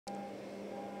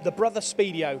The BROTHER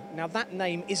SPEEDIO. Now that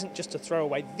name isn't just a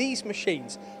throwaway. These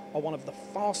machines are one of the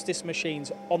fastest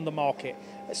machines on the market.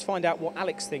 Let's find out what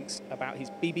Alex thinks about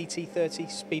his BBT30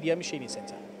 Speedio Machining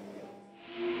Centre.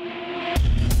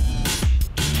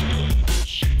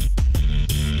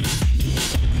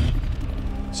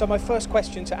 So my first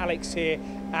question to Alex here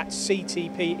at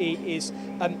CTPE is,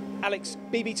 Alex,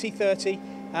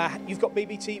 BBT30, you've got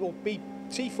BBT or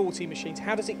BT40 machines.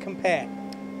 How does it compare?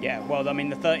 Yeah, well, I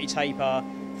mean, the 30 taper,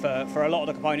 for a lot of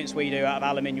the components we do out of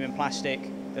aluminium and plastic,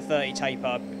 the 30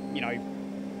 taper, you know,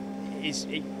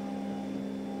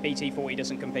 BT40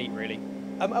 doesn't compete really.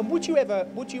 And would you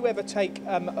ever take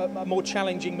a more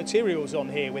challenging materials on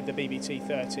here with the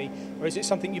BBT30, or is it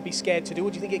something you'd be scared to do, or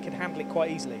do you think it could handle it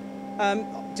quite easily?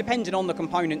 Depending on the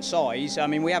component size, I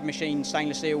mean, we have machined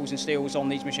stainless steels and steels on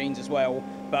these machines as well,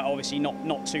 but obviously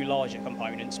not too larger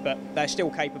components, but they're still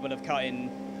capable of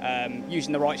cutting,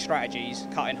 using the right strategies,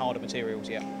 cutting harder materials,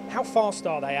 yeah. How fast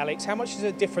are they, Alex? How much is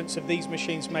the difference of these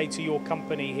machines made to your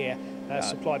company here,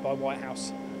 supplied by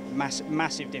Whitehouse?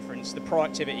 Massive difference. The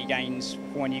productivity gains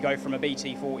when you go from a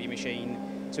BT40 machine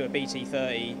to a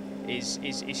BT30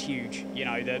 is huge. You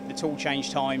know, the tool change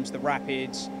times, the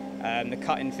rapids, the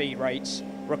cut and feed rates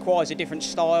requires a different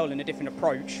style and a different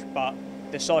approach, but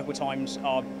the cycle times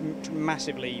are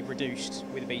massively reduced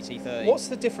with the BT30. What's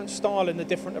the different style and the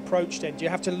different approach then? Do you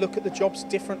have to look at the jobs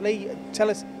differently? Tell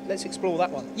us, let's explore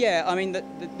that one. Yeah, I mean,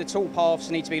 the tool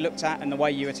paths need to be looked at and the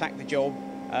way you attack the job.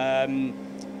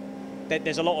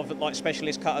 There's a lot of like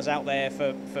specialist cutters out there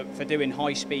for doing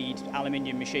high-speed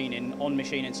aluminium machining on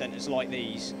machining centres like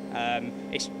these.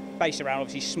 It's based around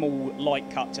obviously small,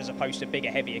 light cuts as opposed to bigger,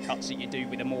 heavier cuts that you do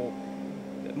with a more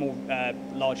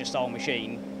larger style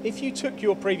machine. If you took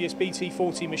your previous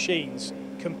BT40 machines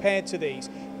compared to these,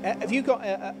 have you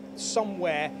got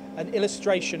somewhere an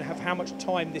illustration of how much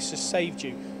time this has saved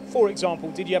you? For example,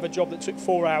 did you have a job that took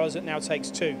 4 hours that now takes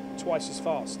 2, twice as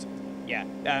fast? Yeah,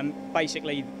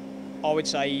 basically I would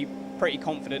say pretty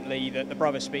confidently that the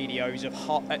BROTHER SPEEDIOs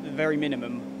have, at the very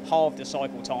minimum, halved the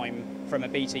cycle time from a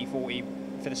BT40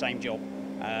 for the same job.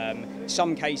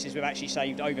 Some cases we've actually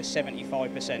saved over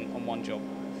 75% on one job.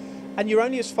 And you're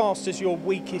only as fast as your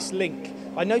weakest link.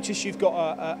 I notice you've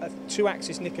got a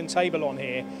 2-axis nick and table on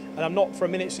here, and I'm not for a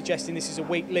minute suggesting this is a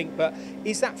weak link, but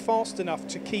is that fast enough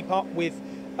to keep up with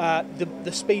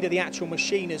the speed of the actual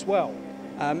machine as well?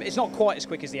 It's not quite as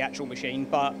quick as the actual machine,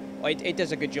 but it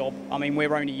does a good job. I mean,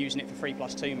 we're only using it for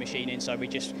 3+2 machining, so we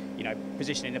just, you know,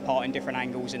 positioning the part in different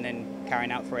angles and then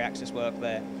carrying out 3-axis work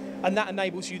there. And that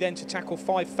enables you then to tackle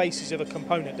 5 faces of a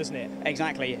component, doesn't it?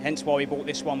 Exactly, hence why we bought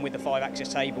this one with the 5-axis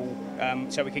table,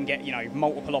 so we can get, you know,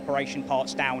 multiple operation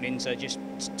parts down into just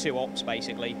 2 ops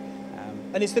basically.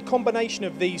 And is the combination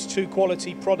of these 2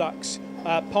 quality products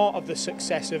part of the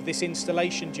success of this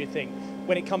installation, do you think,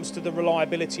 when it comes to the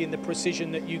reliability and the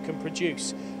precision that you can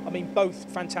produce? I mean,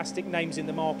 both fantastic names in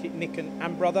the market, Nikon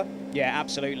and BROTHER. Yeah,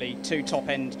 absolutely. 2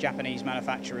 top-end Japanese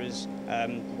manufacturers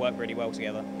work really well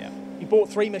together, yeah. You bought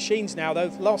 3 machines now,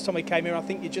 though. Last time we came here, I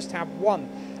think you just had 1.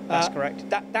 That's correct.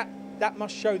 That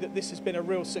must show that this has been a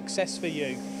real success for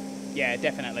you. Yeah,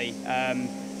 definitely.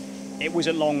 It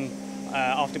wasn't long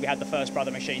after we had the first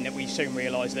BROTHER machine that we soon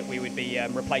realised that we would be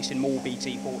replacing more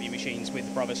BT40 machines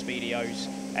with BROTHER SPEEDIOs,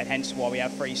 and hence why we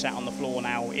have 3 sat on the floor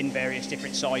now in various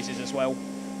different sizes as well.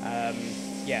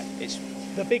 Yeah, it's...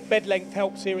 The big bed length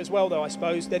helps here as well, though, I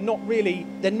suppose. They're not really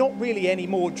any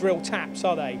more drill taps,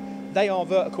 are they? They are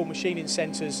vertical machining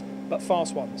centres, but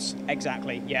fast ones.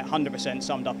 Exactly, yeah, 100%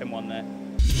 summed up in one there.